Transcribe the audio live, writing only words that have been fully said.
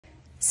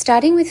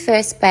Starting with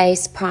First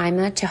Base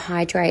Primer to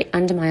hydrate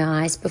under my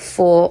eyes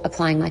before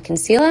applying my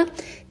concealer,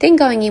 then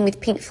going in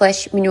with Pink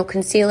Flesh Mineral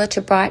Concealer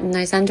to brighten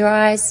those under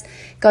eyes,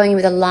 going in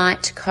with a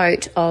light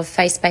coat of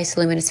Face Base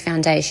Luminous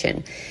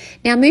Foundation.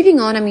 Now moving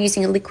on, I'm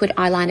using a liquid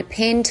eyeliner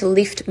pen to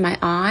lift my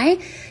eye.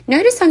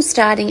 Notice I'm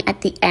starting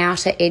at the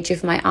outer edge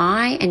of my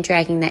eye and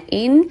dragging that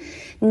in.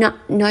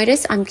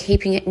 Notice I'm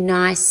keeping it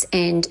nice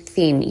and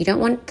thin. You don't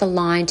want the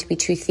line to be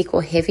too thick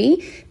or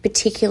heavy,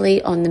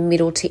 particularly on the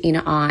middle to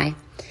inner eye.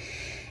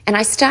 And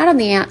I start on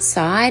the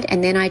outside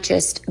and then I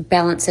just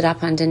balance it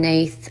up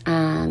underneath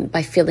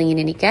by filling in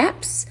any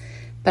gaps.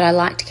 But I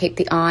like to keep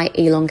the eye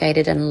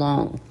elongated and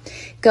long.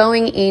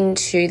 Going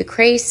into the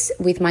crease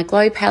with my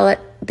Glow palette,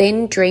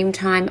 then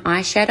Dreamtime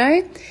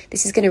eyeshadow.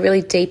 This is going to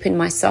really deepen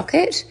my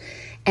socket,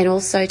 and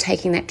also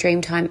taking that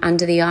Dreamtime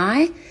under the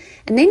eye.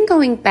 And then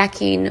going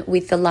back in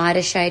with the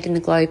lighter shade in the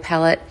Glow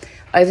palette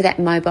over that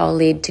mobile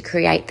lid to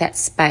create that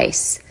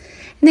space.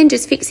 And then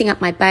just fixing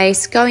up my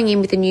base, going in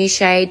with a new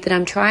shade that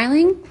I'm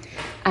trialing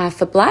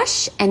for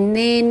blush, and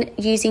then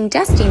using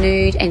Dusty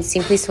Nude and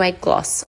Simply Suede Gloss.